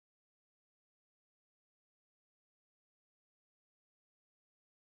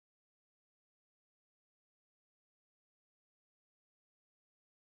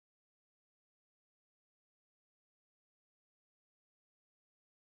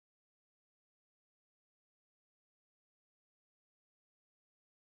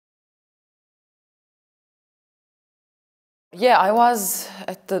Yeah, I was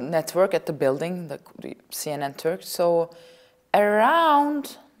at the network, at the building, the CNN Türk. So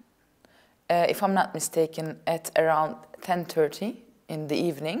around, if I'm not mistaken, at around 10:30 in the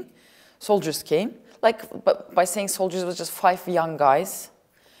evening, soldiers came. But by saying soldiers, it was just 5 young guys.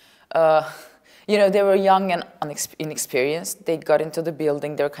 You know, they were young and inexperienced. They got into the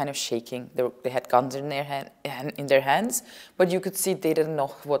building. They were kind of shaking. They had guns in their hands, but you could see they didn't know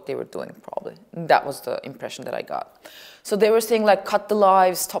what they were doing. Probably that was the impression that I got. So they were saying like, "Cut the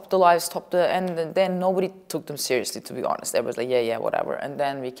lives, stop the lives, stop the," and then nobody took them seriously. To be honest, everybody was like, "Yeah, yeah, whatever." And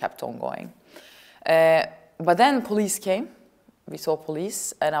then we kept on going. But then police came. We saw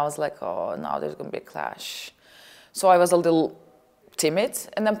police, and I was like, "Oh, now there's gonna be a clash." So I was a little timid,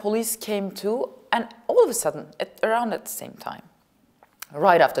 and then police came too, and all of a sudden, around at the same time,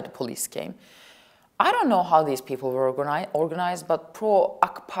 right after the police came, I don't know how these people were organized, but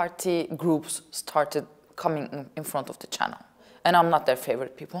pro-AK Party groups started coming in front of the channel, and I'm not their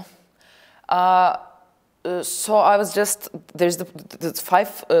favorite people. So I was just, there's the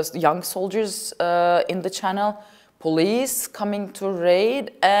 5 young soldiers in the channel, police coming to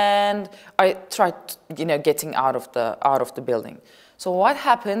raid, and I tried, you know, getting out of the building. So what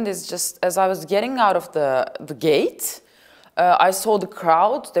happened is, just as I was getting out of the gate, I saw the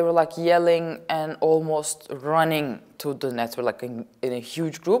crowd. They were like yelling and almost running to the network, like in a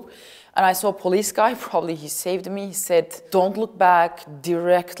huge group. And I saw a police guy, probably he saved me. He said, "Don't look back,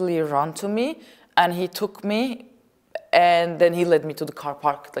 directly run to me." And he took me, and then he led me to the car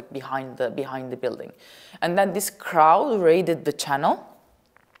park, like behind the building. And then this crowd raided the channel,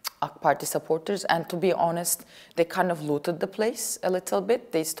 AK Party supporters, and to be honest, they kind of looted the place a little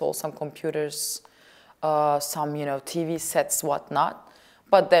bit. They stole some computers, some, you know, TV sets, whatnot.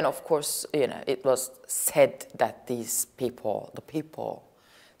 But then, of course, you know, it was said that these people, the people,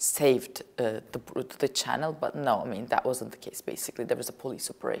 saved the channel. But no, I mean, that wasn't the case. Basically, there was a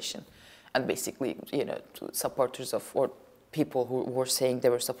police operation, and basically, you know, supporters of, or people who were saying they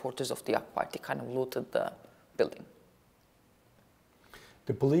were supporters of the AK Party kind of looted the building.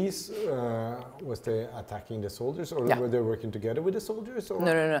 The police, was they attacking the soldiers, or Yeah. were they working together with the soldiers? Or?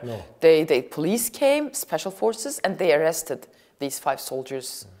 No. They police came, special forces, and they arrested these 5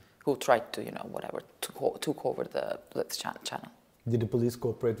 soldiers who tried to, you know, whatever, took over the channel. Did the police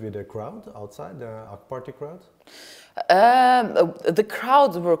cooperate with the crowd outside, the AK Party crowd? The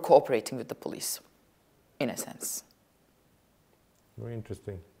crowd were cooperating with the police, in a sense. Very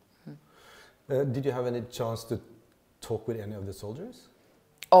interesting. Did you have any chance to talk with any of the soldiers?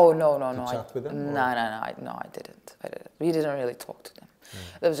 Oh, no. Chat with them? No, I didn't. We didn't really talk to them.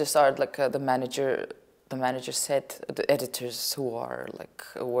 There was just the manager said, the editors who are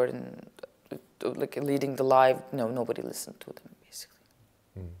were leading the live, no, nobody listened to them, basically.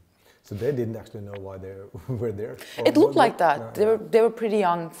 So they didn't actually know why they were there? It looked like that. No, they were pretty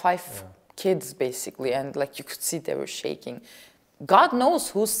young, 5 kids, basically, and like you could see they were shaking. God knows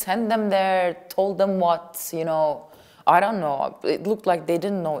who sent them there, told them what, you know. I don't know. It looked like they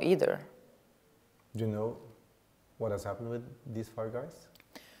didn't know either. Do you know what has happened with these 5 guys?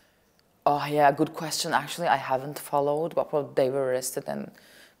 Oh, yeah, good question. Actually, I haven't followed, but they were arrested and,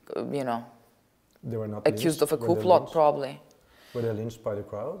 you know, They were not accused lynched? of a coup plot, probably. Were they lynched by the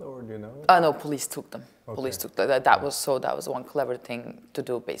crowd, or do you know? No, police took them. Okay. Police took them. That was one clever thing to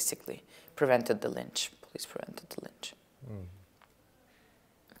do, basically. Prevented the lynch. Police prevented the lynch.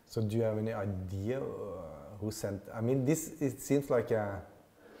 So do you have any idea who sent? I mean, it seems like a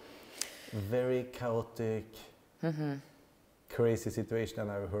very chaotic, crazy situation,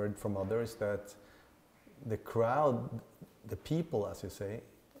 and I've heard from others that the crowd, the people, as you say,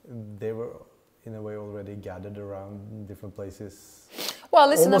 they were in a way already gathered around different places. Well,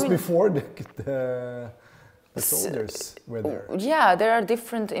 listen, almost before the soldiers were there. Yeah, there are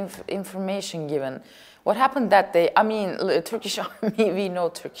different information given. What happened that day, I mean, Turkish army, we know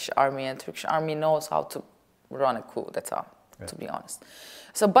Turkish army, and Turkish army knows how to run a coup, that's all, to be honest.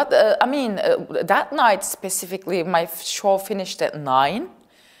 So, but, I mean, that night specifically, my show finished at 9.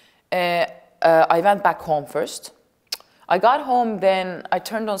 I went back home first. I got home, then I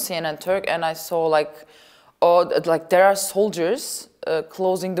turned on CNN Türk, and I saw, there are soldiers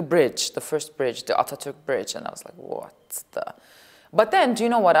closing the bridge, the first bridge, the Atatürk bridge, and I was like, what the... But then, do you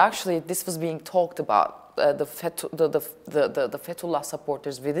know what? Actually, this was being talked about. The Fethullah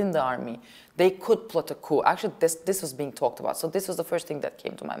supporters within the army, they could plot a coup. Actually, this was being talked about. So this was the first thing that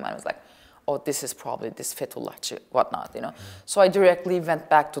came to my mind. I was like, oh, this is probably this Fethullah, whatnot, you know. So I directly went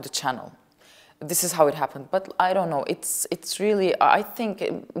back to the channel. This is how it happened. But I don't know. It's really, I think,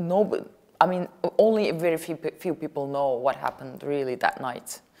 only very few people know what happened really that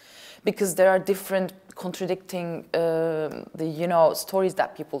night. because there are different contradicting stories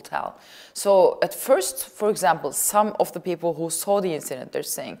that people tell. So at first, for example, some of the people who saw the incident, they're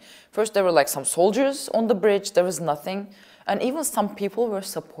saying, first there were like some soldiers on the bridge, there was nothing, and even some people were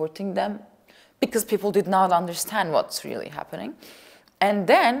supporting them because people did not understand what's really happening. And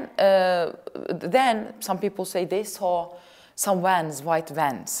then some people say they saw some vans, white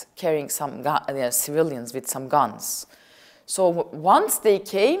vans, carrying some civilians with some guns. So once they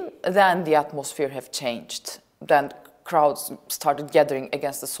came, then the atmosphere have changed. Then crowds started gathering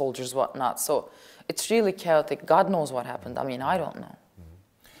against the soldiers, whatnot. So it's really chaotic. God knows what happened. I mean, I don't know.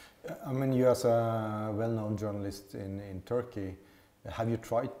 I mean, you as a well-known journalist in Turkey, have you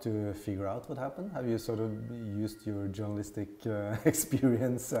tried to figure out what happened? Have you sort of used your journalistic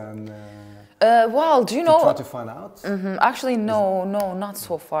experience and well, do you know? Try to find out? Actually, no, not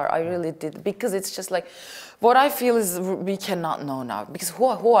so far. I really did, because it's just like, what I feel is we cannot know now, because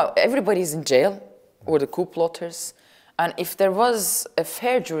everybody's in jail, or the coup plotters, and if there was a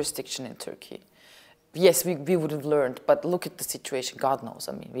fair jurisdiction in Turkey, yes, we would have learned, but look at the situation, God knows.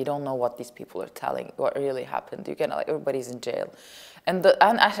 I mean, we don't know what these people are telling, what really happened. You can, like, everybody's in jail. And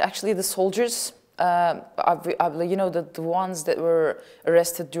actually the soldiers, the ones that were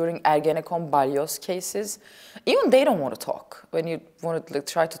arrested during Ergenekon Balyoz cases, even they don't want to talk. When you want to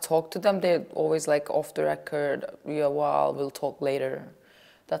try to talk to them, they're always like off the record, yeah, well, we'll talk later.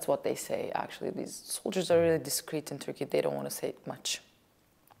 That's what they say, actually. These soldiers are really discreet in Turkey. They don't want to say much.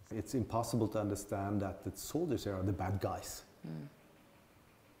 It's impossible to understand that the soldiers are the bad guys.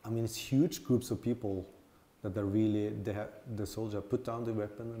 I mean, it's huge groups of people that are really, the soldier put down the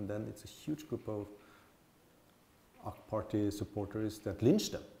weapon, and then it's a huge group of AK Party supporters that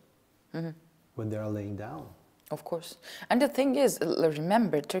lynch them when they are laying down. Of course. And the thing is,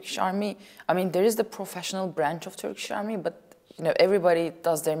 remember, Turkish army, I mean, there is the professional branch of Turkish army, but everybody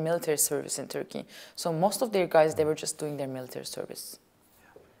does their military service in Turkey. So most of their guys, they were just doing their military service.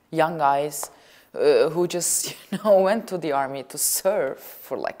 Young guys who just went to the army to serve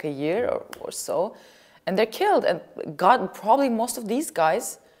for like a year or so, and they're killed. And God, probably most of these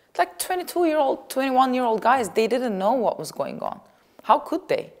guys, like 22-year-old, 21-year-old guys, they didn't know what was going on. How could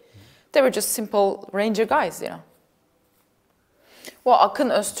they? They were just simple ranger guys, Well,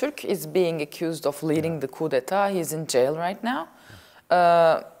 Akın Öztürk is being accused of leading the coup d'etat. He's in jail right now.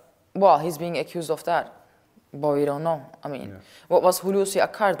 Well, he's being accused of that. But we don't know. I mean, what was Hulusi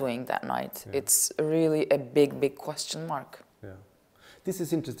Akar doing that night? It's really a big question mark. Yeah. This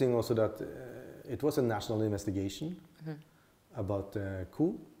is interesting also that it was a national investigation about the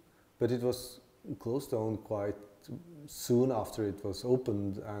coup, but it was closed down quite soon after it was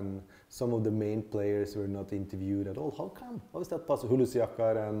opened, and some of the main players were not interviewed at all. How come? How is that possible? Hulusi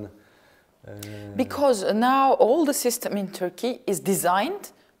Akar and... Because now all the system in Turkey is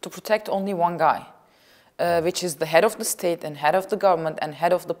designed to protect only one guy. Which is the head of the state and head of the government and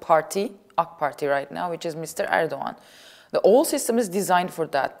head of the party, AK Party right now, which is Mr. Erdoğan. The whole system is designed for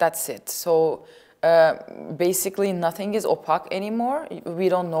that, that's it. So basically nothing is opaque anymore, we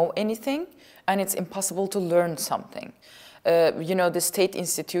don't know anything, and it's impossible to learn something. The state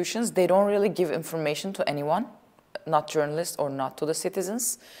institutions, they don't really give information to anyone, not journalists or not to the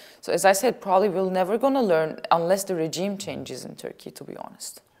citizens. So as I said, probably we're never gonna learn unless the regime changes in Turkey, to be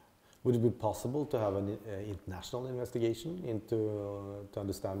honest. Would it be possible to have an international investigation to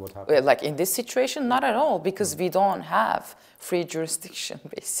understand what happened? Well, like in this situation, not at all, because we don't have free jurisdiction,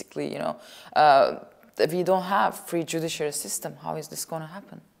 basically, we don't have free judiciary system. How is this going to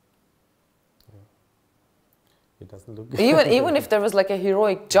happen? It doesn't look good. Even if there was like a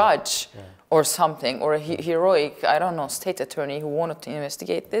heroic judge or something, or a heroic, I don't know, state attorney who wanted to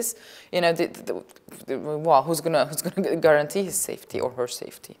investigate this, well, who's gonna guarantee his safety or her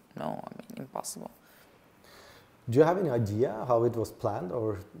safety? No, I mean, impossible. Do you have any idea how it was planned,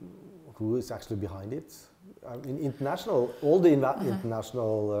 or who is actually behind it? I mean, all the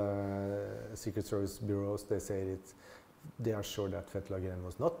international Secret Service bureaus, they say that they are sure that Fethullah Gülen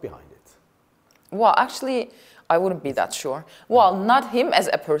was not behind it. Well, actually, I wouldn't be that sure. Well, not him as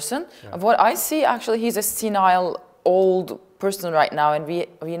a person. What I see, actually, he's a senile old person right now, and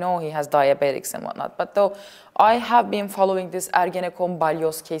we know he has diabetics and whatnot. But though I have been following this Ergenekon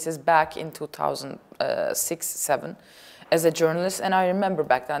Balyoz cases back in 2006-07 as a journalist, and I remember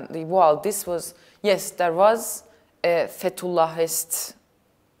back then, well, this was, yes, there was a Fethullahist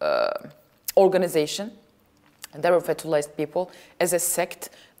organization, and there were Fethullahist people as a sect.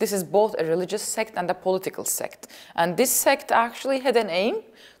 This is both a religious sect and a political sect. And this sect actually had an aim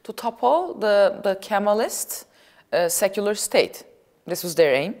to topple the Kemalist secular state. This was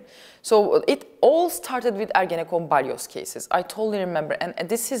their aim. So it all started with Ergenekon Balyoz cases. I totally remember, and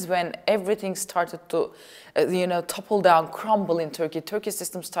this is when everything started to, topple down, crumble in Turkey. Turkish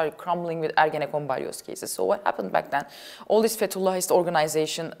system started crumbling with Ergenekon Balyoz cases. So what happened back then? All this Fethullahist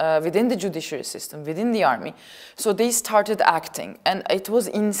organization within the judiciary system, within the army, so they started acting, and it was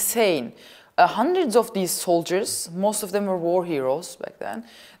insane. Hundreds of these soldiers, most of them were war heroes back then,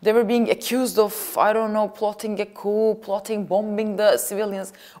 they were being accused of, I don't know, plotting a coup, plotting bombing the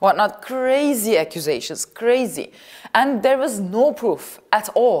civilians, whatnot. Crazy accusations, crazy. And there was no proof at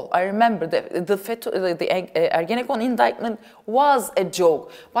all. I remember the Ergenekon indictment was a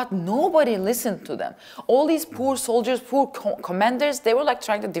joke, but nobody listened to them. All these poor soldiers, poor commanders, they were like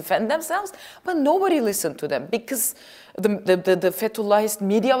trying to defend themselves, but nobody listened to them because the Fethullahist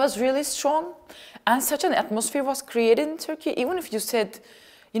media was really strong, and such an atmosphere was created in Turkey. Even if you said,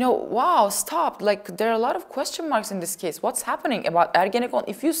 wow, stop, like there are a lot of question marks in this case. What's happening about Ergenekon?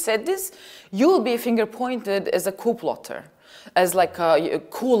 If you said this, you will be finger pointed as a coup plotter, as like a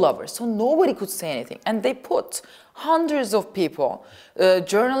coup lover. So nobody could say anything. And they put hundreds of people,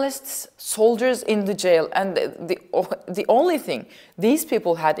 journalists, soldiers in the jail. And the only thing these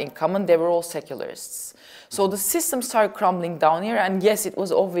people had in common, they were all secularists. So the system started crumbling down here, and yes, it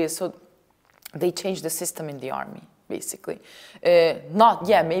was obvious. So they changed the system in the army, basically.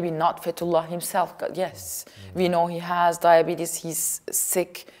 Maybe not Fethullah himself, but yes. We know he has diabetes, he's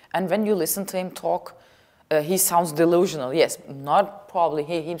sick, and when you listen to him talk, he sounds delusional. Yes, not probably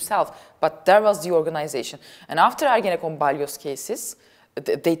he himself, but there was the organization. And after Ergenekon Balyoz cases,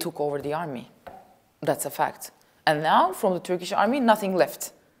 they took over the army. That's a fact. And now, from the Turkish army, nothing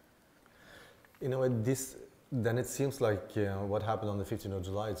left. Then it seems like what happened on the 15th of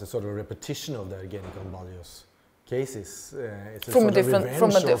July is a sort of repetition of the Ergenekon Balyoz cases. It's a sort of revenge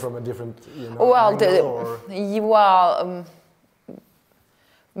from a different angle,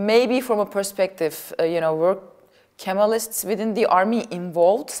 maybe from a perspective, were Kemalists within the army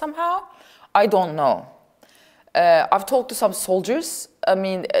involved somehow? I don't know. I've talked to some soldiers. I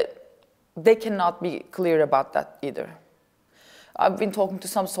mean, they cannot be clear about that either. I've been talking to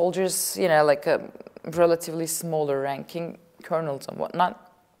some soldiers, like relatively smaller ranking colonels and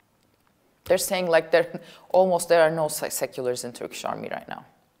whatnot. They're saying like there are no seculars in Turkish army right now.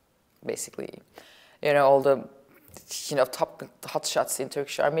 Basically, all the top hotshots in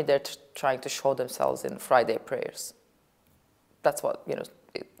Turkish army, they're trying to show themselves in Friday prayers. That's what the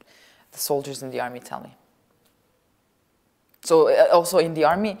soldiers in the army tell me. So also in the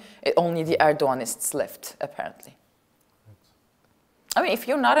army, only the Erdoganists left apparently. I mean, if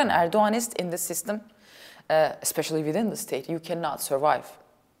you're not an Erdoganist in the system, especially within the state, you cannot survive.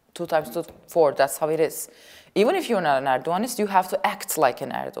 2 times 2, 4, that's how it is. Even if you're not an Erdoganist, you have to act like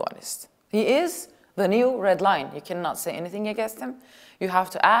an Erdoganist. He is the new red line. You cannot say anything against him. You have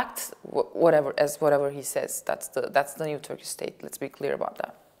to act whatever he says. That's the new Turkish state. Let's be clear about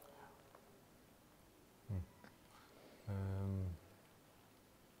that.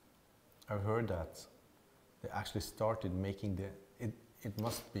 I've heard that they actually started making it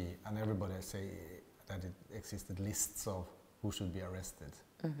must be, and everybody say that it existed lists of who should be arrested.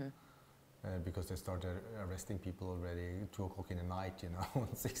 Because they started arresting people already 2 o'clock in the night, on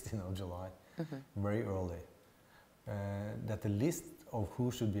 16th of July, very early. That the list of who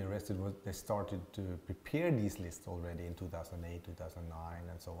should be arrested, they started to prepare these lists already in 2008, 2009,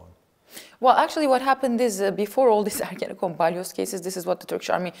 and so on. Well, actually what happened is before all these Ergenekon Balyoz cases, this is what the Turkish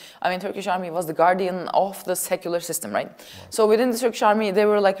army, Turkish army was the guardian of the secular system, right? So within the Turkish army, they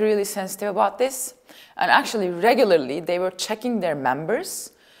were like really sensitive about this. And actually regularly, they were checking their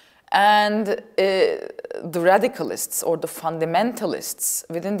members, and the radicalists or the fundamentalists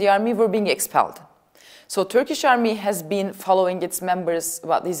within the army were being expelled. So Turkish army has been following its members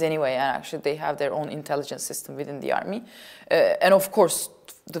about this anyway, and actually they have their own intelligence system within the army. And of course,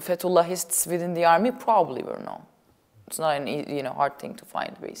 the Fethullahists within the army probably were known. It's not an hard thing to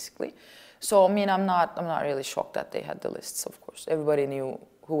find, basically. So I mean, I'm not really shocked that they had the lists. Of course, everybody knew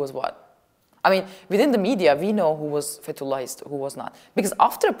who was what. I mean, within the media, we know who was Fethullahist, who was not. Because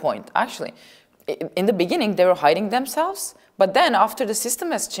after a point, actually, in the beginning, they were hiding themselves. But then, after the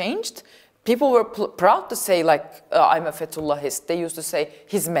system has changed, people were proud to say, like, I'm a Fethullahist. They used to say,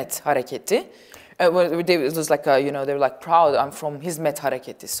 Hizmet Hareketi. It was like, they were like, proud, I'm from Hizmet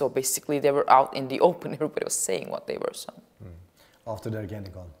Hareketi. So basically, they were out in the open. Everybody was saying what they were. So. After the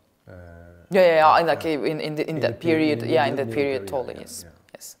Ergenekon. In that period, totally, yes. Yeah.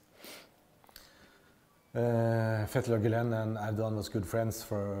 Yes. Fethullah Gülen and Erdoğan was good friends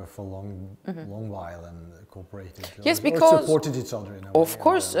for long while and cooperated. Yes, or because supported each other in a of way.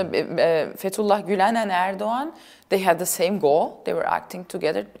 course, Fethullah Gülen and Erdoğan, they had the same goal. They were acting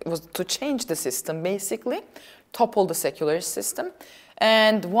together. It was to change the system, basically, topple the secularist system.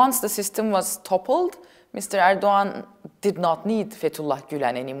 And once the system was toppled, Mr. Erdoğan did not need Fethullah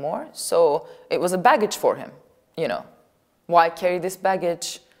Gülen anymore. So it was a baggage for him, you know. Why carry this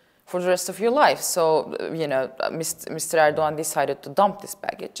baggage for the rest of your life? So, you know, Mr. Erdoğan decided to dump this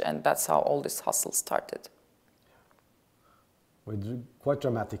baggage, and that's how all this hustle started. With quite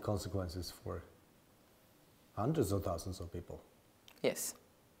dramatic consequences for hundreds of thousands of people. Yes.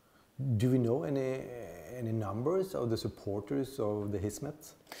 Do we know any numbers of the supporters of the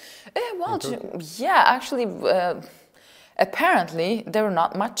Hizmet? Well, yeah, actually, apparently they were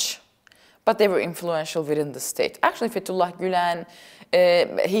not much, but they were influential within the state. Actually, Fethullah Gülen,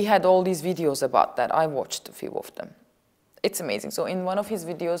 he had all these videos about that. I watched a few of them. It's amazing. So in one of his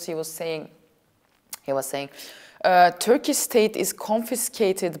videos, he was saying, Turkish state is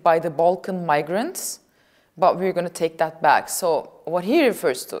confiscated by the Balkan migrants, but we're going to take that back. So what he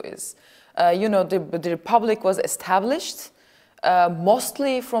refers to is, you know, the republic was established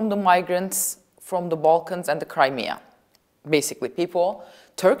mostly from the migrants from the Balkans and the Crimea. Basically, people,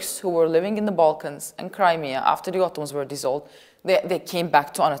 Turks who were living in the Balkans and Crimea after the Ottomans were dissolved, they came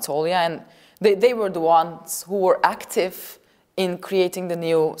back to Anatolia, and they were the ones who were active in creating the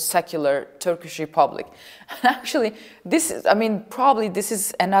new secular Turkish Republic. And actually, this is, I mean, probably this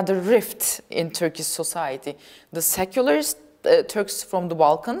is another rift in Turkish society. The secularist Turks from the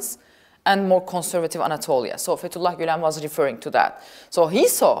Balkans and more conservative Anatolia. So Fethullah Gülen was referring to that. So he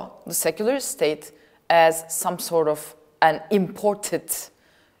saw the secular state as some sort of an imported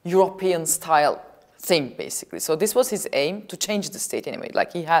European-style thing, basically. So this was his aim, to change the state anyway.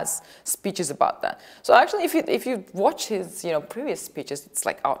 Like, he has speeches about that. So actually, if you watch his previous speeches, it's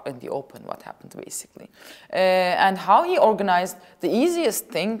like out in the open what happened, basically. And how he organized, the easiest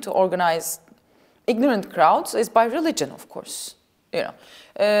thing to organize ignorant crowds is by religion, of course. You know,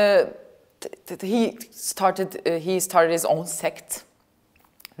 he started his own sect,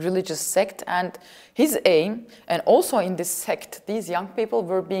 religious sect, and his aim, and also in this sect, these young people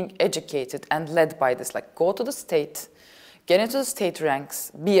were being educated and led by this, like, go to the state, get into the state ranks,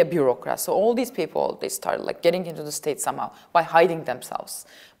 be a bureaucrat. So all these people, they started like getting into the state somehow by hiding themselves,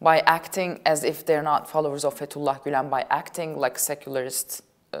 by acting as if they're not followers of Fethullah Gülen, by acting like secularist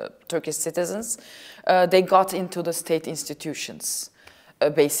Turkish citizens. They got into the state institutions,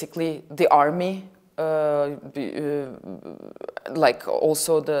 basically the army, like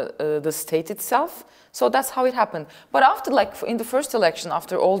also the state itself. So that's how it happened. But after, like, in the first election,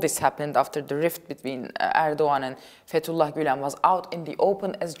 after all this happened, after the rift between Erdoğan and Fethullah Gülen was out in the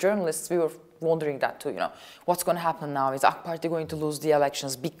open, as journalists, we were wondering that too, you know, what's going to happen now? Is AK Party going to lose the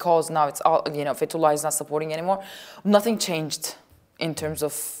elections because now it's all, you know, Fethullah is not supporting anymore? Nothing changed in terms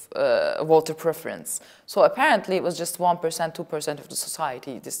of voter preference. So apparently it was just 1%, 2% of the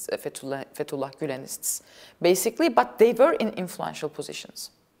society, this Fethullah Gülenists, basically, but they were in influential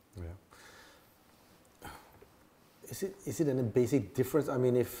positions. Yeah. Is it any basic difference? I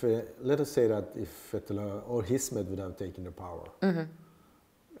mean, if, let us say that if Fethullah or Hizmet would have taken the power,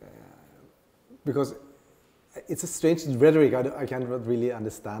 because it's a strange rhetoric. I can't really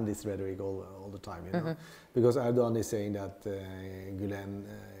understand this rhetoric all the time, you know, because Erdoğan is saying that Gülen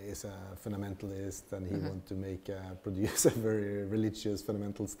is a fundamentalist and he wants to produce a very religious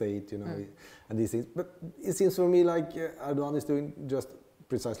fundamental state, you know, and these things. But it seems for me like Erdoğan is doing just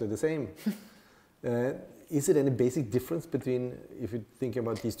precisely the same. Is it any basic difference between, if you think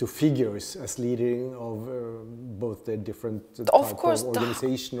about these two figures as leading of both their different type of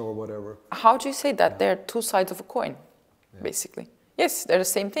organization or whatever? How do you say that? They're two sides of a coin, basically. Yes, they're the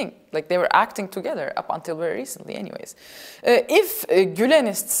same thing. Like, they were acting together up until very recently anyways. If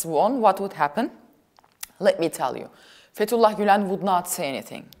Gülenists won, what would happen? Let me tell you. Fethullah Gülen would not say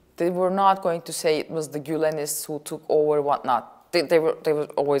anything. They were not going to say it was the Gülenists who took over, whatnot. They were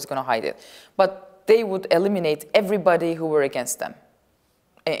always going to hide it. But they would eliminate everybody who were against them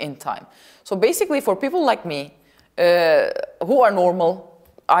in time. So basically, for people like me, who are normal,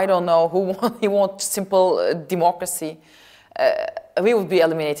 I don't know, who want simple democracy, we would be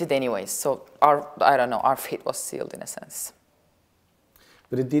eliminated anyways. So our fate was sealed in a sense.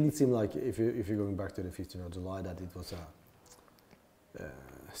 But it didn't seem like, if you're going back to the 15th of July, that it was a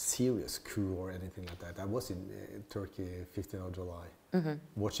serious coup or anything like that. I was in Turkey 15th of July,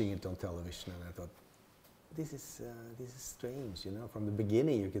 watching it on television, and I thought, this is strange, you know. From the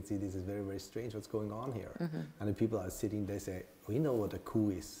beginning, you can see this is very, very strange. What's going on here? And the people are sitting, they say, we know what a coup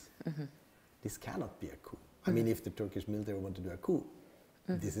is. this cannot be a coup. I mean, if the Turkish military want to do a coup,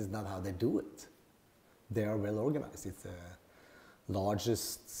 this is not how they do it. They are well organized. It's the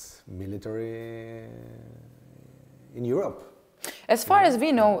largest military in Europe. As far as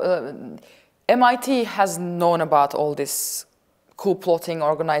we know, MIT has known about all this coup plotting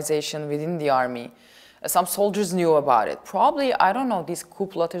organization within the army. Some soldiers knew about it. Probably, I don't know, these coup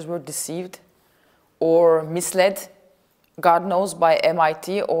plotters were deceived or misled, God knows, by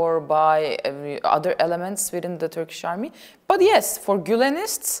MIT or by other elements within the Turkish army. But yes, for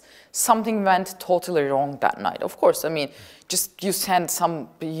Gülenists, something went totally wrong that night. Of course, I mean, just you send some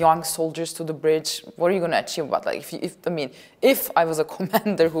young soldiers to the bridge, what are you going to achieve? But like, if I was a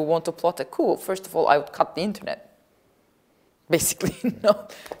commander who want to plot a coup, first of all, I would cut the internet. Basically,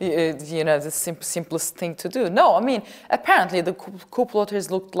 the simplest thing to do. No, I mean, apparently the coup plotters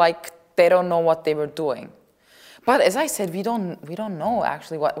looked like they don't know what they were doing. But as I said, we don't know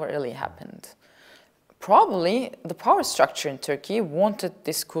actually what really happened. Probably the power structure in Turkey wanted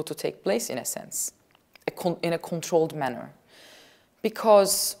this coup to take place in a sense, in a controlled manner.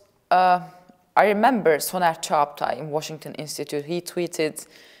 Because I remember Soner Çağatay in Washington Institute, he tweeted,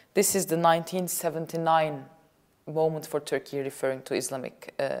 "This is the 1979 moment for Turkey," referring to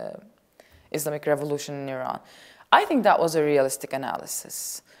Islamic revolution in Iran. I think that was a realistic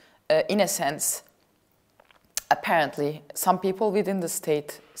analysis. In a sense, apparently, some people within the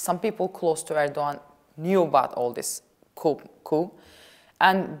state, some people close to Erdogan knew about all this coup,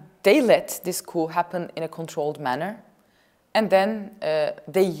 and they let this coup happen in a controlled manner, and then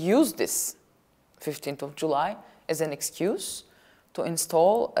they used this 15th of July as an excuse to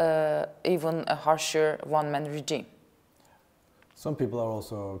install even a harsher one-man regime. Some people are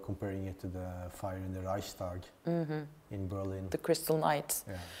also comparing it to the fire in the Reichstag in Berlin. The Crystal Night.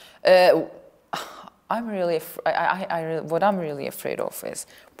 Yeah. What I'm really afraid of is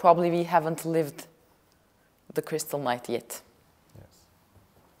probably we haven't lived the Crystal Night yet. Yes.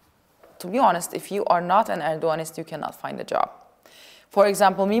 To be honest, if you are not an Erdoganist, you cannot find a job. For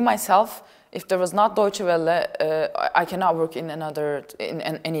example, me myself, if there was not Deutsche Welle, I cannot work in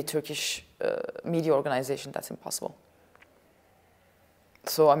any Turkish media organization. That's impossible.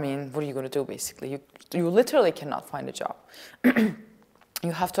 So, I mean, what are you going to do, basically? You literally cannot find a job.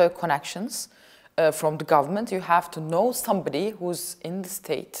 You have to have connections from the government. You have to know somebody who's in the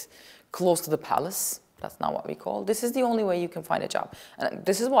state, close to the palace. That's not what we call. This is the only way you can find a job. And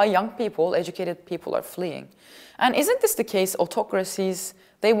this is why young people, educated people are fleeing. And isn't this the case? Autocracies,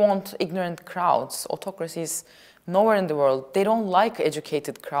 they want ignorant crowds. Autocracies, nowhere in the world, they don't like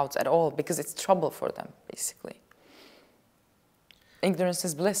educated crowds at all because it's trouble for them, basically. Ignorance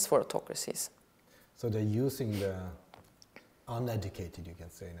is bliss for autocracies. So they're using the uneducated, you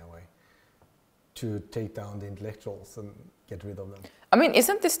can say in a way, to take down the intellectuals and get rid of them. I mean,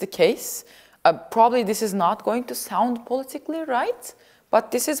 isn't this the case? Probably this is not going to sound politically right,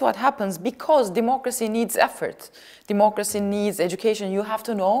 but this is what happens because democracy needs effort. Democracy needs education. You have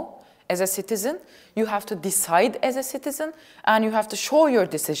to know as a citizen, you have to decide as a citizen, and you have to show your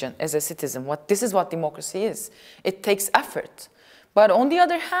decision as a citizen. This is what democracy is. It takes effort. But on the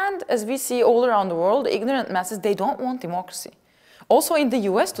other hand, as we see all around the world, ignorant masses, they don't want democracy. Also in the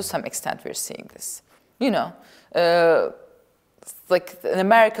US, to some extent, we're seeing this. Like an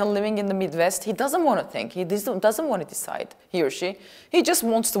American living in the Midwest, he doesn't want to think. He doesn't want to decide, he or she. He just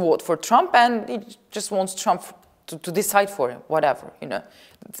wants to vote for Trump, and he just wants Trump to decide for him, whatever,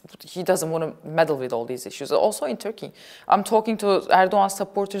 He doesn't want to meddle with all these issues. Also in Turkey, I'm talking to Erdogan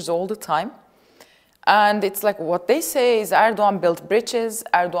supporters all the time. And it's like what they say is Erdogan built bridges,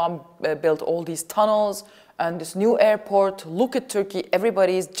 Erdogan built all these tunnels and this new airport. Look at Turkey,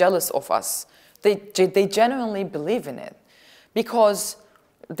 everybody is jealous of us. They genuinely believe in it because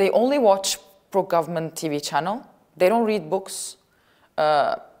they only watch pro-government TV channel. They don't read books.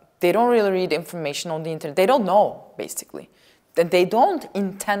 They don't really read information on the internet. They don't know, basically. They don't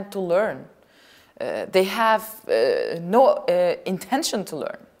intend to learn. They have no intention to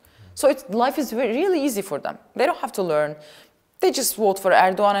learn. So life is really easy for them. They don't have to learn. They just vote for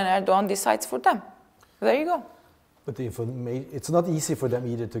Erdogan and Erdogan decides for them. There you go. But it's not easy for them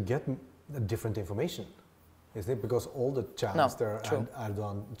either to get different information, is it? Because all the channels, there are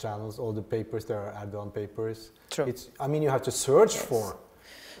Erdogan channels, all the papers, there are Erdogan papers. True. You have to search for.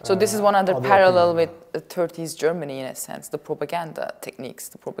 So this is one other parallel with the 30s Germany in a sense, the propaganda techniques,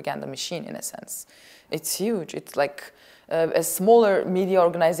 the propaganda machine in a sense. It's huge. It's like as smaller media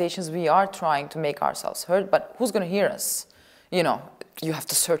organizations, we are trying to make ourselves heard, but who's going to hear us? You have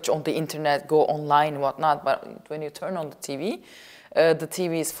to search on the internet, go online, whatnot, but when you turn on the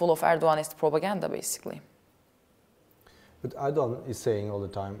TV is full of Erdoganist propaganda, basically. But Erdogan is saying all the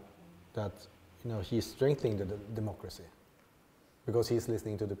time, that he's strengthening the democracy because he's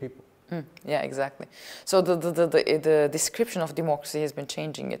listening to the people. Yeah, exactly. So the description of democracy has been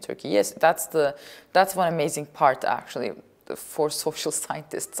changing in Turkey. Yes, that's one amazing part actually for social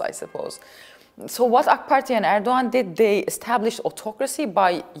scientists, I suppose. So what AK Party and Erdoğan did, they established autocracy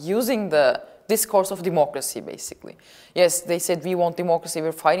by using the discourse of democracy, basically. Yes, they said we want democracy,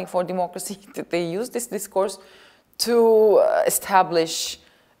 we're fighting for democracy. They used this discourse to establish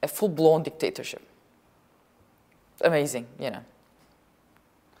a full-blown dictatorship. Amazing,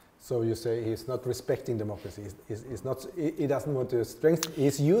 So you say he's not respecting democracy. He doesn't want to strengthen.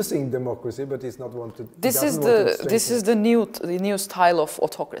 He's using democracy, but he's not want to. This is the new style of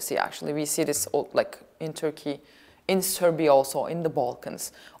autocracy. Actually, we see this like in Turkey, in Serbia, also in the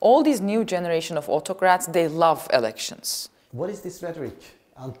Balkans. All these new generation of autocrats, they love elections. What is this rhetoric?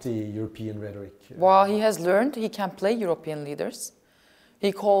 Anti-European rhetoric. Well, he has learned he can play European leaders.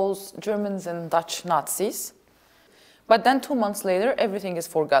 He calls Germans and Dutch Nazis. But then 2 months later, everything is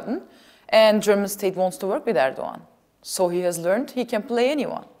forgotten, and German state wants to work with Erdoğan. So he has learned he can play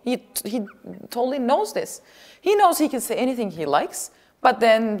anyone. He totally knows this. He knows he can say anything he likes, but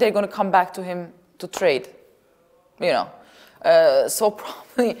then they're going to come back to him to trade, So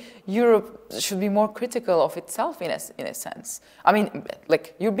probably Europe should be more critical of itself in a sense. I mean,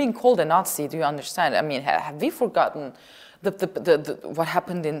 like, you're being called a Nazi, do you understand? I mean, have we forgotten what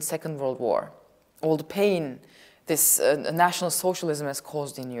happened in Second World War? All the pain this National Socialism has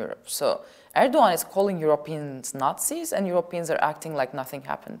caused in Europe. So Erdoğan is calling Europeans Nazis, and Europeans are acting like nothing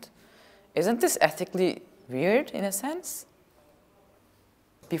happened. Isn't this ethically weird in a sense?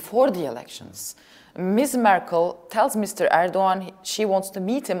 Before the elections, Ms. Merkel tells Mr. Erdoğan she wants to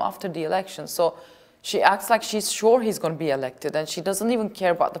meet him after the election. So she acts like she's sure he's going to be elected, and she doesn't even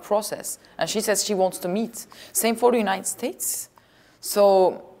care about the process. And she says she wants to meet. Same for the United States.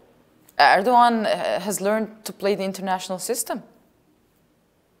 So Erdoğan has learned to play the international system.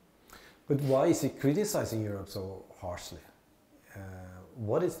 But why is he criticizing Europe so harshly?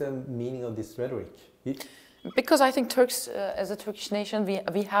 What is the meaning of this rhetoric? Because I think Turks, as a Turkish nation,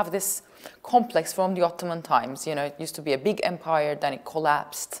 we have this complex from the Ottoman times. It used to be a big empire, then it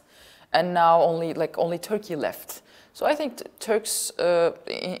collapsed, and now only Turkey left. So I think Turks,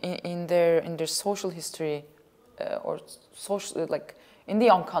 in their social history, or social in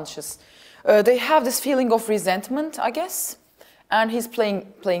the unconscious, they have this feeling of resentment, I guess, and he's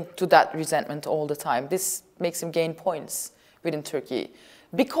playing to that resentment all the time. This makes him gain points within Turkey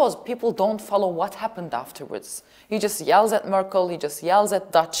because people don't follow what happened afterwards. He just yells at Merkel, he just yells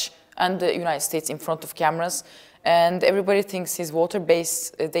at Dutch and the United States in front of cameras, and everybody thinks he's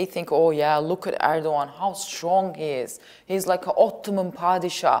water-based. They think, oh yeah, look at Erdoğan, how strong he is. He's like an Ottoman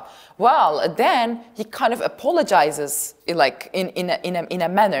Padishah. Well, then he kind of apologizes in a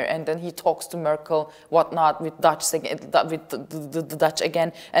manner, and then he talks to Merkel, whatnot, with the Dutch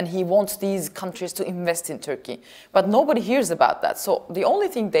again, and he wants these countries to invest in Turkey. But nobody hears about that. So the only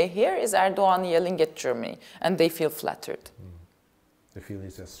thing they hear is Erdoğan yelling at Germany, and they feel flattered. They feel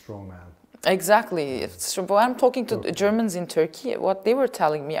he's a strong man. Exactly. When I'm talking to Germans in Turkey, what they were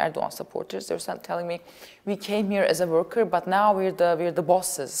telling me, Erdoğan supporters, they were telling me, we came here as a worker, but now we're the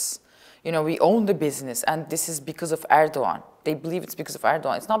bosses. We own the business, and this is because of Erdoğan. They believe it's because of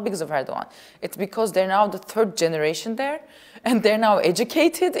Erdoğan. It's not because of Erdoğan. It's because they're now the third generation there, and they're now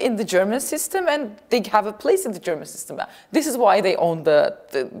educated in the German system, and they have a place in the German system. This is why they own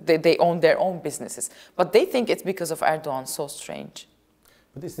they own their own businesses. But they think it's because of Erdoğan. So strange.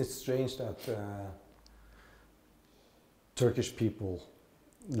 But isn't it strange that Turkish people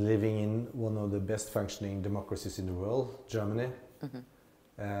living in one of the best functioning democracies in the world, Germany,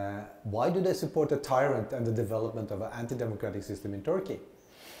 why do they support a tyrant and the development of an anti-democratic system in Turkey,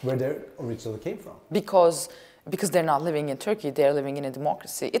 where they originally came from? Because they're not living in Turkey, they're living in a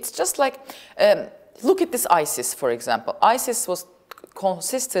democracy. It's just like, look at this ISIS, for example. ISIS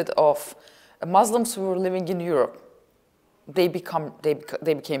consisted of Muslims who were living in Europe. They became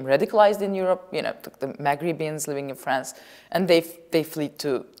radicalized in Europe, the Maghrebians living in France, and they flee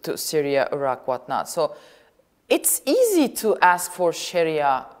to Syria, Iraq, whatnot. So it's easy to ask for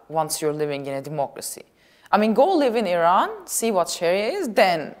Sharia once you're living in a democracy. I mean, go live in Iran, see what Sharia is,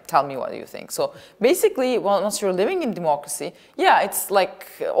 then tell me what you think. So basically, once you're living in democracy, yeah, it's like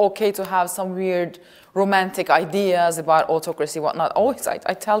okay to have some weird romantic ideas about autocracy, whatnot. Always, I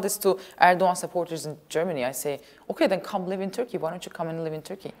tell this to Erdoğan supporters in Germany. I say, okay, then come live in Turkey. Why don't you come and live in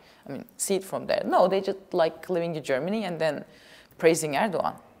Turkey? I mean, see it from there. No, they just like living in Germany and then praising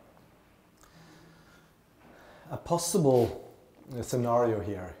Erdoğan. A possible scenario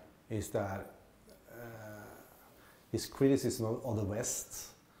here is that his criticism of the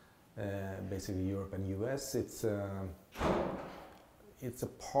West basically Europe and US. It's a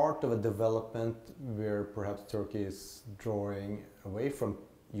part of a development where perhaps Turkey is drawing away from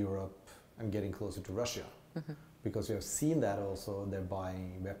Europe and getting closer to Russia. Because we have seen that also, they're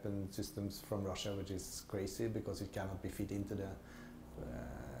buying weapon systems from Russia, which is crazy because it cannot be fit into the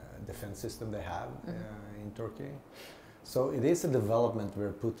defense system they have in Turkey. So it is a development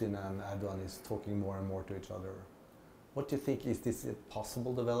where Putin and Erdogan is talking more and more to each other. What do you think? Is this a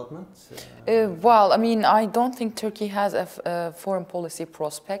possible development? Well, I mean, I don't think Turkey has a foreign policy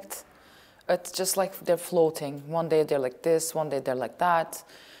prospect. It's just like they're floating. One day they're like this, one day they're like that.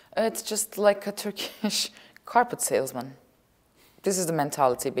 It's just like a Turkish carpet salesman. This is the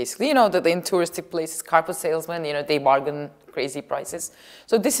mentality, basically. You know, that in touristic places, carpet salesmen, you know, they bargain crazy prices.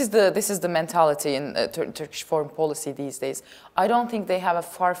 So this is the mentality in Turkish foreign policy these days. I don't think they have a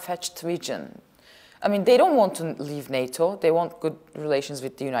far-fetched vision. I mean, they don't want to leave NATO. They want good relations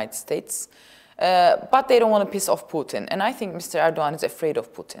with the United States. But they don't want to piss off Putin. And I think Mr. Erdogan is afraid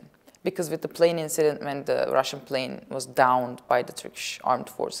of Putin. Because with the plane incident, when the Russian plane was downed by the Turkish armed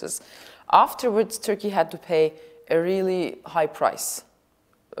forces, afterwards, Turkey had to pay a really high price,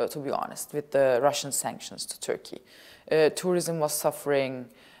 to be honest, with the Russian sanctions to Turkey. Tourism was suffering.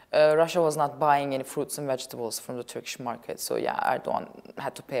 Russia was not buying any fruits and vegetables from the Turkish market. So yeah, Erdogan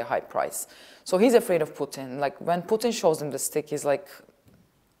had to pay a high price. So he's afraid of Putin. Like when Putin shows him the stick, he's like,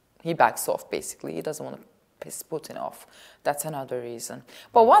 he backs off basically. He doesn't want to piss Putin off. That's another reason.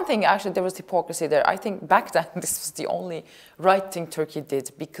 But one thing, actually, there was hypocrisy there. I think back then this was the only right thing Turkey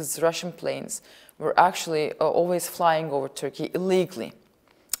did because Russian planes were actually always flying over Turkey illegally.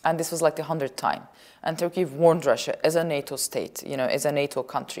 And this was like the 100th time. And Turkey warned Russia as a NATO state, you know, as a NATO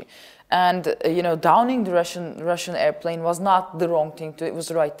country. And, you know, downing the Russian airplane was not the wrong thing to, it was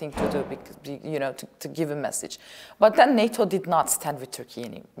the right thing to do, because, you know, to give a message. But then NATO did not stand with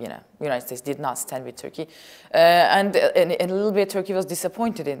Turkey, you know, United States did not stand with Turkey. And a little bit Turkey was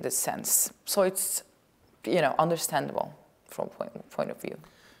disappointed in this sense. So it's, you know, understandable from point of view.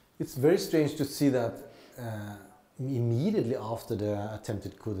 It's very strange to see that immediately after the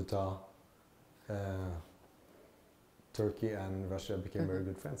attempted coup d'etat, Turkey and Russia became very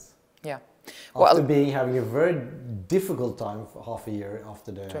good friends. Yeah. After having a very difficult time for half a year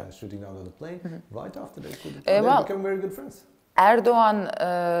after the shooting down of the plane, right after the coup d'etat, they became very good friends.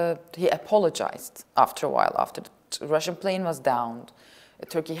 Erdogan, he apologized after a while. After the Russian plane was downed,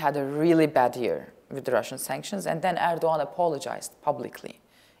 Turkey had a really bad year with the Russian sanctions, and then Erdogan apologized publicly.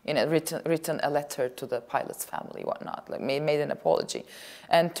 In a written a letter to the pilot's family, whatnot, like made an apology.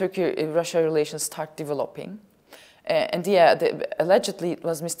 And Turkey-Russia relations start developing. And yeah, allegedly it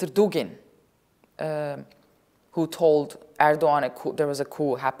was Mr. Dugin who told Erdogan there was a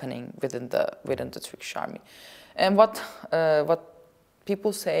coup happening within the Turkish army. And what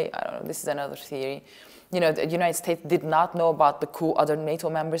people say, I don't know, this is another theory, you know, the United States did not know about the coup, other NATO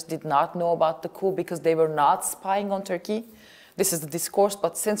members did not know about the coup because they were not spying on Turkey. This is the discourse,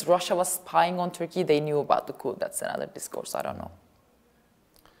 but since Russia was spying on Turkey, they knew about the coup. That's another discourse, I don't know.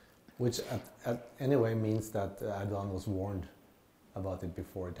 Which anyway means that Erdogan was warned about it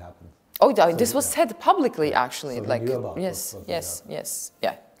before it happened. Oh, yeah, so this was said publicly, actually. So like, knew about yes,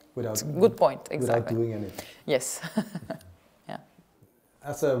 yeah. Without, good point, exactly. Without doing anything. Yes, yeah.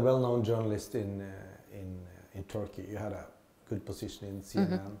 As a well-known journalist in Turkey, you had a good position in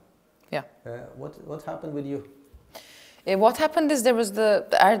CNN. Yeah. What happened with you? What happened is there was the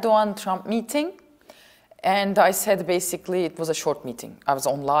Erdogan-Trump meeting, and I said basically it was a short meeting. I was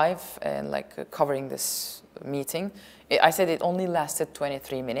on live and like covering this meeting. I said it only lasted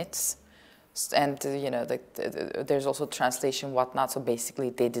 23 minutes, and you know there's also translation whatnot. So basically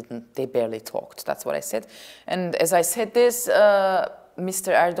they barely talked. That's what I said. And as I said this,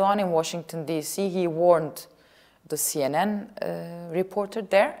 Mr. Erdogan in Washington D.C. he warned the CNN reporter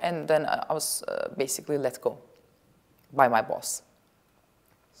there, and then I was basically let go by my boss.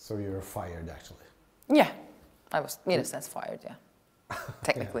 So you were fired, actually? Yeah, I was, in a sense, fired, yeah.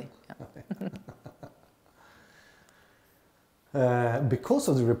 Technically, yeah. Because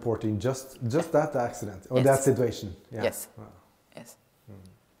of the reporting, just that accident, or that situation? Yeah. Yes, yes.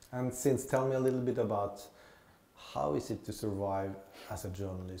 And tell me a little bit about how is it to survive as a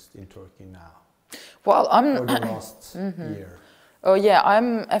journalist in Turkey now? Well, or the last year? Oh yeah,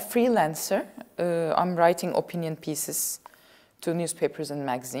 I'm a freelancer. I'm writing opinion pieces to newspapers and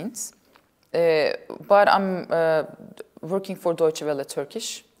magazines. But I'm working for Deutsche Welle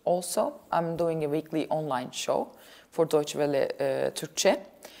Turkish also. I'm doing a weekly online show for Deutsche Welle Türkçe.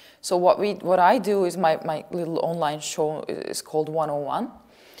 So what I do is my little online show is called 101.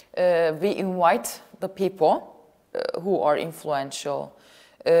 We invite the people who are influential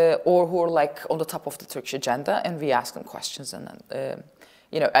or who are like on the top of the Turkish agenda, and we ask them questions, and then,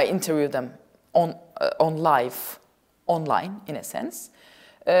 I interview them on online in a sense.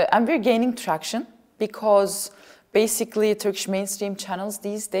 And we're gaining traction because basically Turkish mainstream channels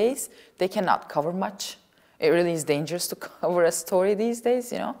these days, they cannot cover much. It really is dangerous to cover a story these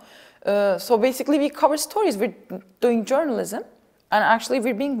days, So basically we cover stories, we're doing journalism, and actually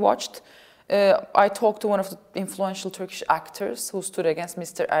we're being watched. I talked to one of the influential Turkish actors who stood against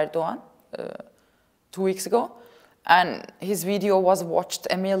Mr. Erdoğan 2 weeks ago, and his video was watched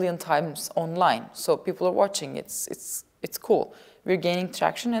 1 million times online. So people are watching. It's cool. We're gaining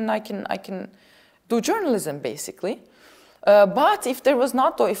traction, and I can do journalism basically. But if there was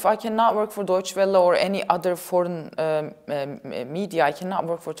not, if I cannot work for Deutsche Welle or any other foreign media, I cannot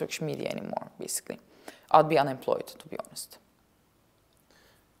work for Turkish media anymore. Basically, I'd be unemployed, to be honest.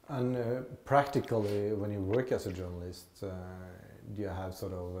 And practically, when you work as a journalist, do you have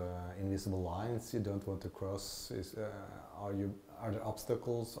sort of invisible lines you don't want to cross? Are there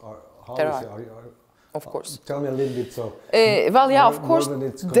obstacles? Of course. Tell me a little bit. So, well, yeah, of course,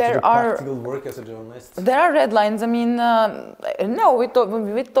 there are practical work as a journalist. There are red lines. I mean, no,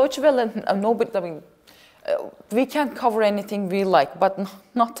 with Deutsche Welle, nobody. I mean, we can't cover anything we like, but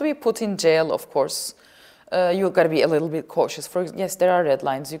not to be put in jail, of course. You've got to be a little bit cautious. Yes, there are red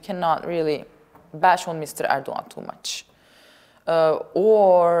lines. You cannot really bash on Mr. Erdoğan too much,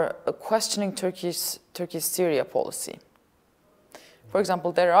 or questioning Turkey's Syria policy. For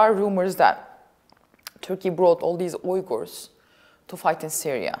example, there are rumors that Turkey brought all these Uyghurs to fight in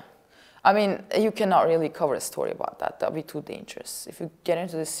Syria. I mean, you cannot really cover a story about that. That would be too dangerous. If you get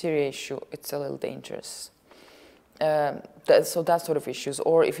into the Syria issue, it's a little dangerous. So that sort of issues.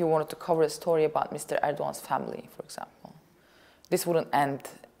 Or if you wanted to cover a story about Mr. Erdoğan's family, for example, this wouldn't end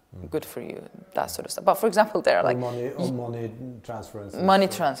good for you, that sort of stuff. But for example, there are like money transfers. Money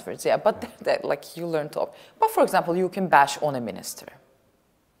transfers, yeah. But like you learn to. But for example, you can bash on a minister.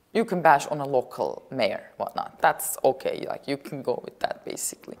 You can bash on a local mayor, whatnot. That's okay. Like you can go with that,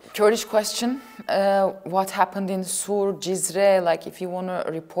 basically. Kurdish question: what happened in Sur, Cizre? Like, if you want to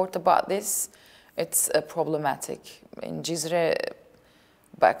report about this, it's problematic. In Cizre,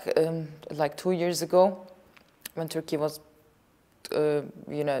 back like 2 years ago, when Turkey was,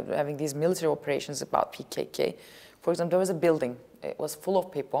 having these military operations about PKK. For example, there was a building. It was full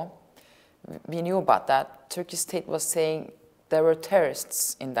of people. We knew about that. Turkish state was saying there were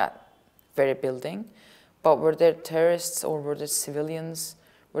terrorists in that very building, but were there terrorists or were there civilians?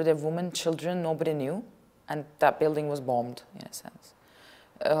 Were there women, children? Nobody knew, and that building was bombed in a sense.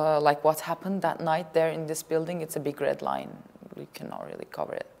 Like what happened that night there in this building, it's a big red line. You cannot really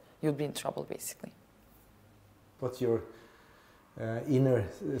cover it. You'll be in trouble, basically. What's your inner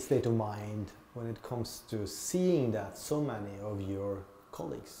state of mind when it comes to seeing that so many of your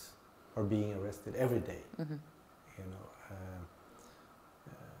colleagues are being arrested every day? Mm-hmm.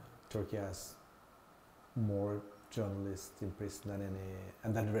 Turkey has more journalists in prison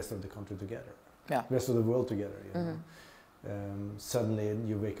than the rest of the country together. Yeah. The rest of the world together. Suddenly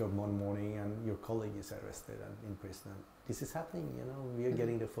you wake up one morning and your colleague is arrested and in prison. And this is happening. We are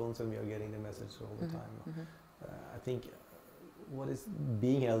getting the phones and we are getting the messages all the time. I think what is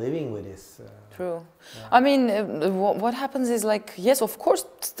being here living with this. True. I mean, what happens is like, yes, of course,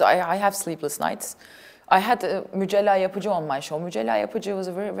 I have sleepless nights. I had Mücella Yapıcı on my show. Mücella Yapıcı was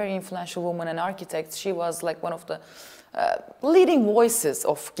a very, very influential woman, an architect. She was like one of the leading voices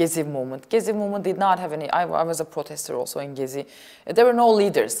of Gezi movement. Gezi movement did not have any. I was a protester also in Gezi. There were no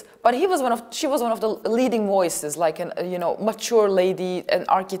leaders, but she was one of the leading voices, like an mature lady, an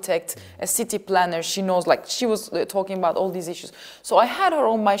architect, a city planner. She knows, like she was talking about all these issues. So I had her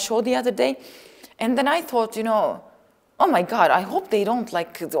on my show the other day, and then I thought, oh my God, I hope they don't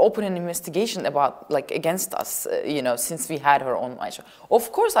open an investigation about against us, since we had her on my show.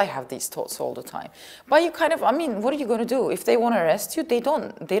 Of course I have these thoughts all the time. But you what are you going to do? If they want to arrest you, they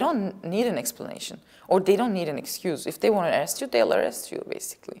don't need an explanation, or they don't need an excuse. If they want to arrest you, they'll arrest you,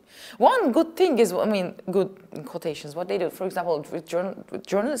 basically. One good thing is, good in quotations, what they do. For example, with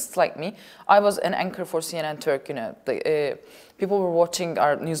journalists like me, I was an anchor for CNN Türk, people were watching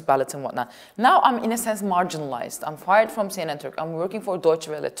our news bulletin and whatnot. Now I'm, in a sense, marginalized. I'm fired from CNN Türk. I'm working for Deutsche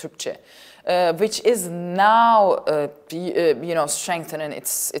Welle Türkçe, which is now, strengthening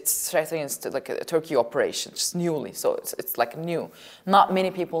its a Turkey operation, just newly. So it's like new. Not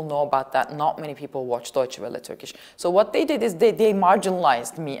many people know about that. Not many people watch Deutsche Welle Turkish. So what they did is they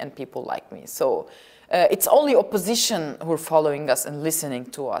marginalized me and people like me. So it's only opposition who are following us and listening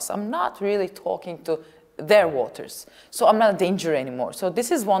to us. I'm not really talking to their waters. So I'm not a danger anymore. So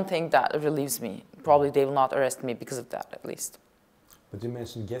this is one thing that relieves me. Probably they will not arrest me because of that, at least. But you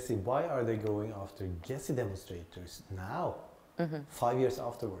mentioned Gezi. Why are they going after Gezi demonstrators now, 5 years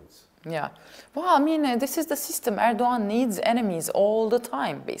afterwards? Yeah. Well, I mean, this is the system. Erdogan needs enemies all the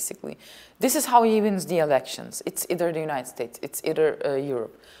time, basically. This is how he wins the elections. It's either the United States, it's either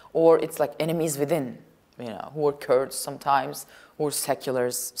Europe, or it's like enemies within, you know, who are Kurds sometimes, who are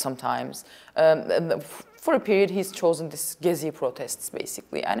seculars sometimes. And for a period, he's chosen this Gezi protests,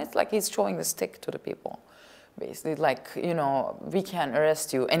 basically. And it's like he's showing the stick to the people. Basically, like, you know, we can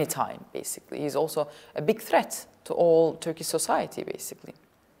arrest you anytime, basically. He's also a big threat to all Turkish society, basically.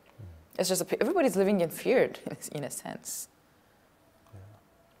 It's just everybody's living in fear, in a sense.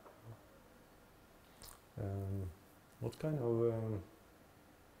 Yeah. What kind of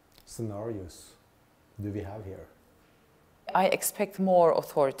scenarios do we have here? I expect more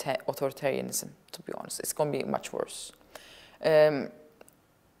authoritarianism, to be honest. It's going to be much worse.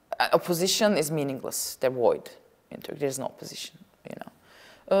 Opposition is meaningless. They're void in Turkey. There's no opposition, you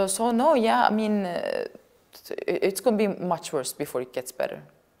know. So no, yeah, I mean, it's going to be much worse before it gets better.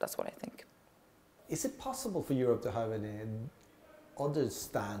 That's what I think. Is it possible for Europe to have any other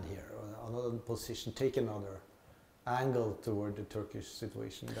stand here, or another position, take another angle toward the Turkish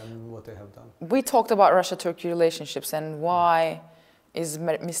situation than what they have done? We talked about Russia-Turkey relationships and why is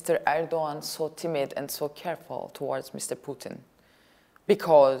Mr. Erdogan so timid and so careful towards Mr. Putin?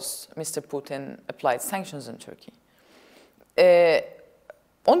 Because Mr. Putin applied sanctions in Turkey.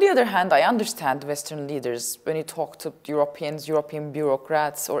 On the other hand, I understand Western leaders, when you talk to Europeans, European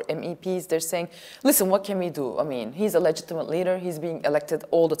bureaucrats or MEPs, they're saying, listen, what can we do? I mean, he's a legitimate leader, he's being elected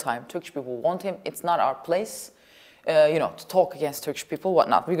all the time. Turkish people want him, it's not our place, you know, to talk against Turkish people,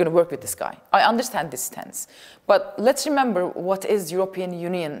 whatnot. We're going to work with this guy. I understand this stance. But let's remember what is European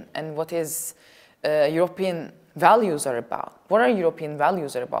Union and what is European values are about. What are European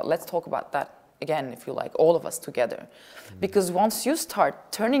values are about? Let's talk about that. Again, if you like, all of us together. Because once you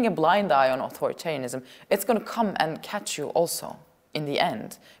start turning a blind eye on authoritarianism, it's going to come and catch you also in the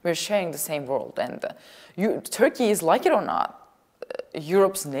end. We're sharing the same world. And Turkey is, like it or not,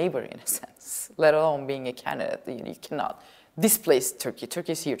 Europe's neighbor in a sense, let alone being a candidate. You cannot displace Turkey.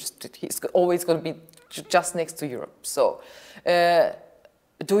 Turkey is here. It's always going to be just next to Europe. So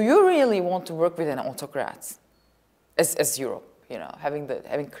do you really want to work with an autocrat as Europe? You know,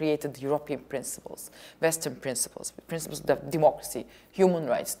 having created European principles, Western principles of democracy, human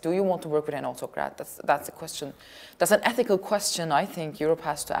rights. Do you want to work with an autocrat? That's a question. That's an ethical question I think Europe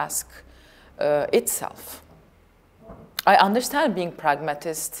has to ask itself. I understand being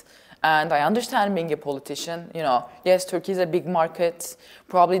pragmatist, and I understand being a politician. You know, yes, Turkey is a big market.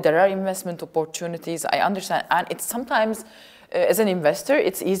 Probably there are investment opportunities. I understand, and it's sometimes. As an investor,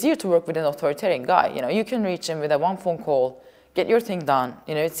 it's easier to work with an authoritarian guy. You know, you can reach him with a one phone call. Get your thing done.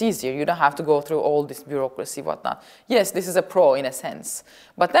 You know, it's easier. You don't have to go through all this bureaucracy, whatnot. Yes, this is a pro in a sense.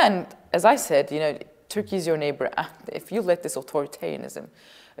 But then, as I said, you know, Turkey is your neighbor. And if you let this authoritarianism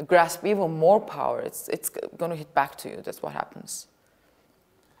grasp even more power, it's going to hit back to you. That's what happens.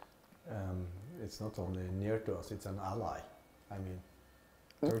 It's not only near to us, it's an ally. I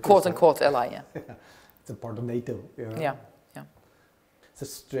mean, quote unquote ally, yeah. It's a part of NATO. You know? Yeah, yeah. It's a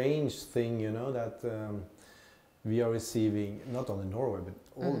strange thing, you know, that we are receiving, not only Norway, but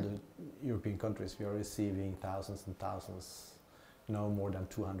all the European countries, we are receiving thousands and thousands, no more than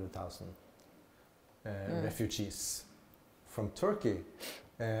 200,000 refugees from Turkey.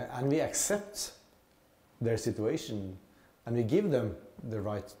 And we accept their situation and we give them the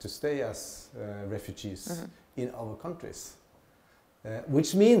right to stay as refugees in our countries.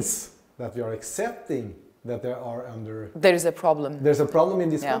 Which means that we are accepting that there are there is a problem. There's a problem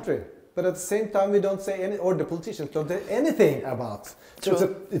in this country. But at the same time, we don't say any, or the politicians don't say anything about.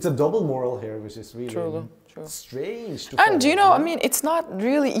 So it's a double moral here, which is really strange to follow. And you know, I mean, it's not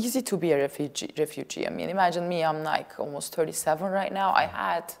really easy to be a refugee. I mean, imagine me, I'm like almost 37 right now. I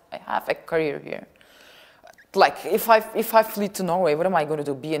have a career here. Like, if I flee to Norway, what am I going to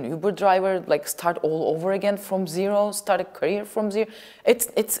do? Be an Uber driver? Like, start all over again from zero? Start a career from zero? It's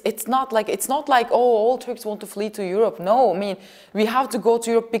not like oh, all Turks want to flee to Europe. No, I mean, we have to go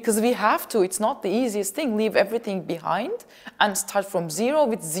to Europe because we have to. It's not the easiest thing. Leave everything behind and start from zero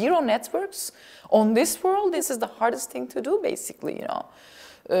with zero networks on this world. This is the hardest thing to do, basically, you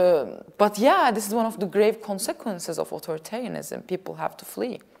know. But yeah, this is one of the grave consequences of authoritarianism. People have to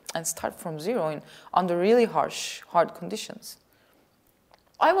flee and start from zero under really hard conditions.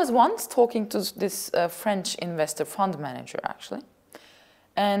 I was once talking to this French investor fund manager, actually.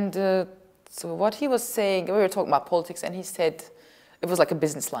 And so what he was saying, we were talking about politics, and he said, It was like a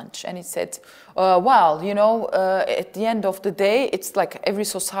business lunch, and he said, well, you know, at the end of the day, it's like every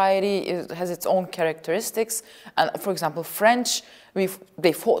society has its own characteristics. And for example, French,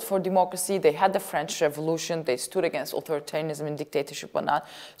 they fought for democracy, they had the French Revolution, they stood against authoritarianism and dictatorship and that.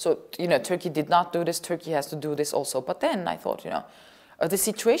 So, you know, Turkey did not do this, Turkey has to do this also. But then I thought, you know, the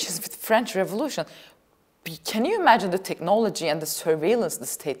situations with French Revolution, can you imagine the technology and the surveillance the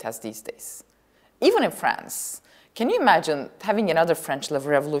state has these days? Even in France, can you imagine having another French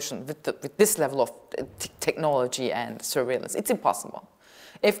revolution with this level of technology and surveillance? It's impossible.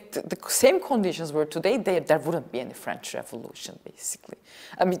 If the same conditions were today, there wouldn't be any French Revolution, basically.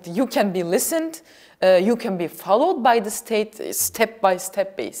 I mean, you can be listened, you can be followed by the state step by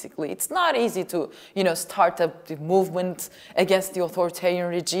step, basically. It's not easy to, you know, start a movement against the authoritarian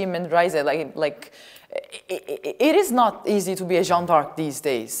regime and rise it. It is not easy to be a Jeanne d'Arc these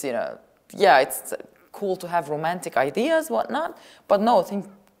days, you know. Yeah, it's cool to have romantic ideas, whatnot, but no,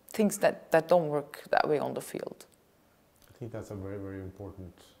 things that don't work that way on the field. I think that's a very, very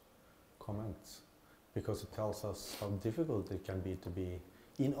important comment, because it tells us how difficult it can be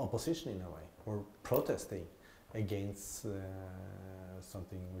in opposition in a way, or protesting against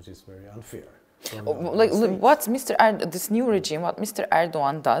something which is very unfair. Like what this new regime, what Mr.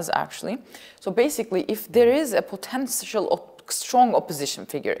 Erdoğan does actually. So basically, if there is a potential strong opposition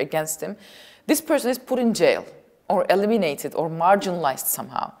figure against him, this person is put in jail or eliminated or marginalized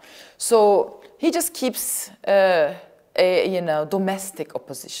somehow. So he just keeps domestic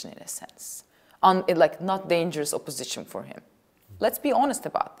opposition in a sense, like not dangerous opposition for him. Let's be honest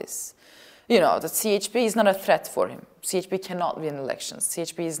about this. You know, the CHP is not a threat for him. CHP cannot win elections.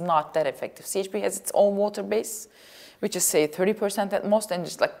 CHP is not that effective. CHP has its own voter base, which is say 30% at most, and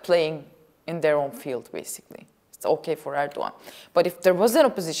just like playing in their own field basically. It's okay for Erdoğan. But if there was an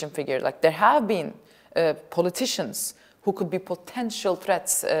opposition figure, like there have been politicians who could be potential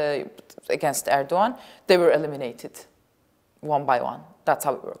threats against Erdoğan, they were eliminated one by one. That's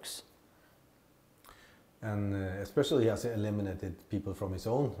how it works. And especially he has eliminated people from his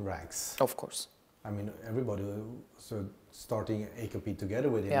own ranks. Of course. I mean, everybody starting AKP together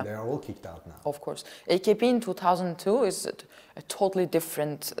with him, they are all kicked out now. Of course. AKP in 2002 is a totally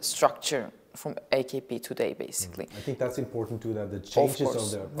different structure from AKP today, basically. I think that's important too, that the changes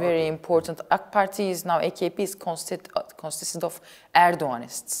of the party. Very important. AK Party is now, AKP is consisted of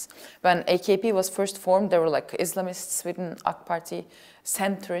Erdoğanists. When AKP was first formed, there were like Islamists within AK Party,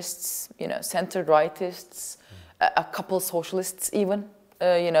 centrists, you know, center-rightists, a couple socialists even.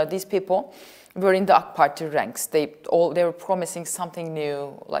 You know, these people were in the AK Party ranks. They were promising something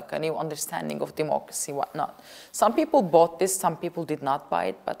new, like a new understanding of democracy, whatnot. Some people bought this, some people did not buy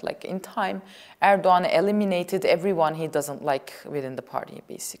it, but like in time, Erdoğan eliminated everyone he doesn't like within the party,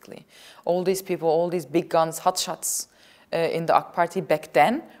 basically. All these people, all these big guns, hotshots in the AK Party back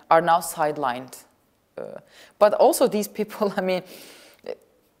then are now sidelined. But also these people, I mean,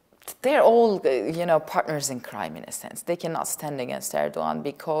 they're all, you know, partners in crime in a sense. They cannot stand against Erdoğan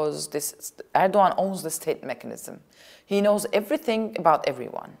because Erdoğan owns the state mechanism. He knows everything about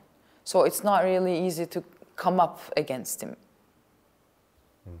everyone. So it's not really easy to come up against him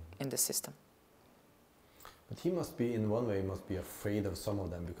in the system. But he must be, in one way, he must be afraid of some of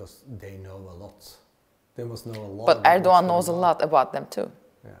them because they know a lot. They must know a lot. But Erdoğan knows a lot about them too.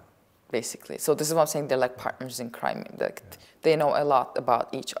 Yeah. Basically. So this is what I'm saying, they're like partners in crime. Like they know a lot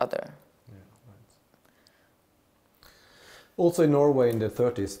about each other. Yeah, right. Also in Norway in the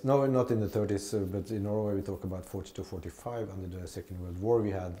 30s, no, not in the 30s, but in Norway we talk about 40 to 45 under the Second World War.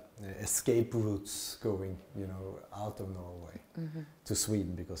 We had escape routes going, you know, out of Norway to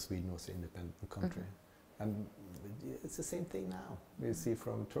Sweden because Sweden was an independent country. And it's the same thing now. We see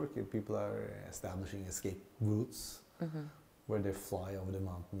from Turkey, people are establishing escape routes. Where they fly over the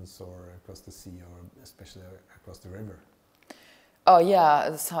mountains or across the sea or especially across the river. Oh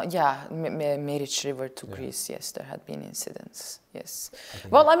yeah, so, yeah, Meriç River to Greece, yes, there had been incidents, yes.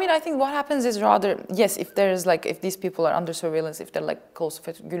 Well, I mean, I think what happens is rather, yes, if there's like, if these people are under surveillance, if they're like close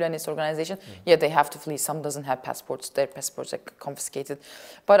to Gülenist organization, yeah, they have to flee. Some doesn't have passports, their passports are confiscated.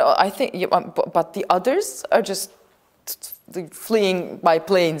 But I think, but the others are just fleeing by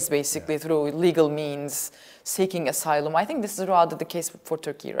planes, basically, through legal means, seeking asylum. I think this is rather the case for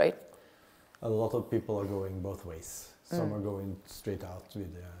Turkey, right? A lot of people are going both ways. Some are going straight out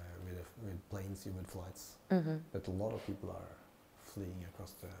with planes, with flights. But a lot of people are fleeing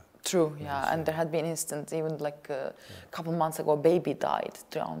across the... True, yeah, and there had been instances, even like a couple months ago, a baby died,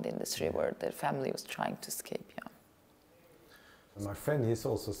 drowned in this river. Their family was trying to escape, And my friend, he's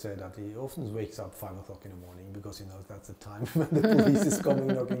also said that he often wakes up 5 o'clock in the morning because he knows that's the time when the police is coming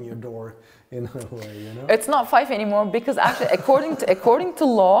knocking your door in a way, you know? It's not 5 anymore because actually, according to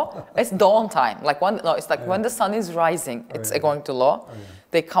law, it's dawn time. Like when the sun is rising, it's according to law.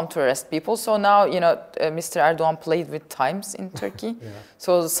 They come to arrest people. So now, you know, Mr. Erdogan played with times in Turkey.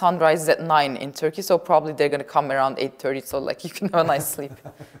 So the sun rises at 9 in Turkey. So probably they're going to come around 8:30. So like you can have a nice sleep.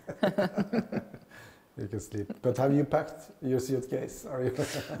 You can sleep. But have you packed your suitcase? Are you?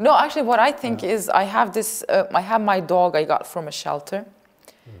 No, actually, what I think is I have this. I have my dog I got from a shelter.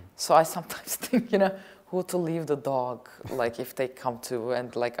 So I sometimes think, you know, who to leave the dog, like if they come to,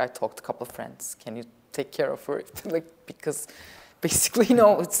 and like I talked to a couple of friends, can you take care of her? Like, because basically, you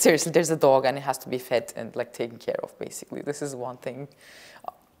know, seriously, there's a dog and it has to be fed and like taken care of, basically. This is one thing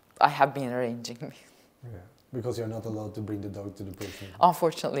I have been arranging. Yeah, because you're not allowed to bring the dog to the prison.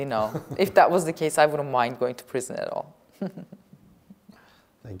 Unfortunately, no. If that was the case, I wouldn't mind going to prison at all.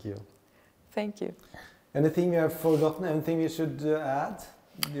 Thank you. Thank you. Anything we have forgotten? Anything we should add?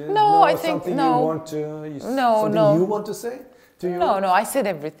 No, I think something no. You want to, something you want to say to your No, I said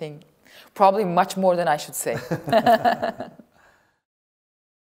everything. Probably much more than I should say.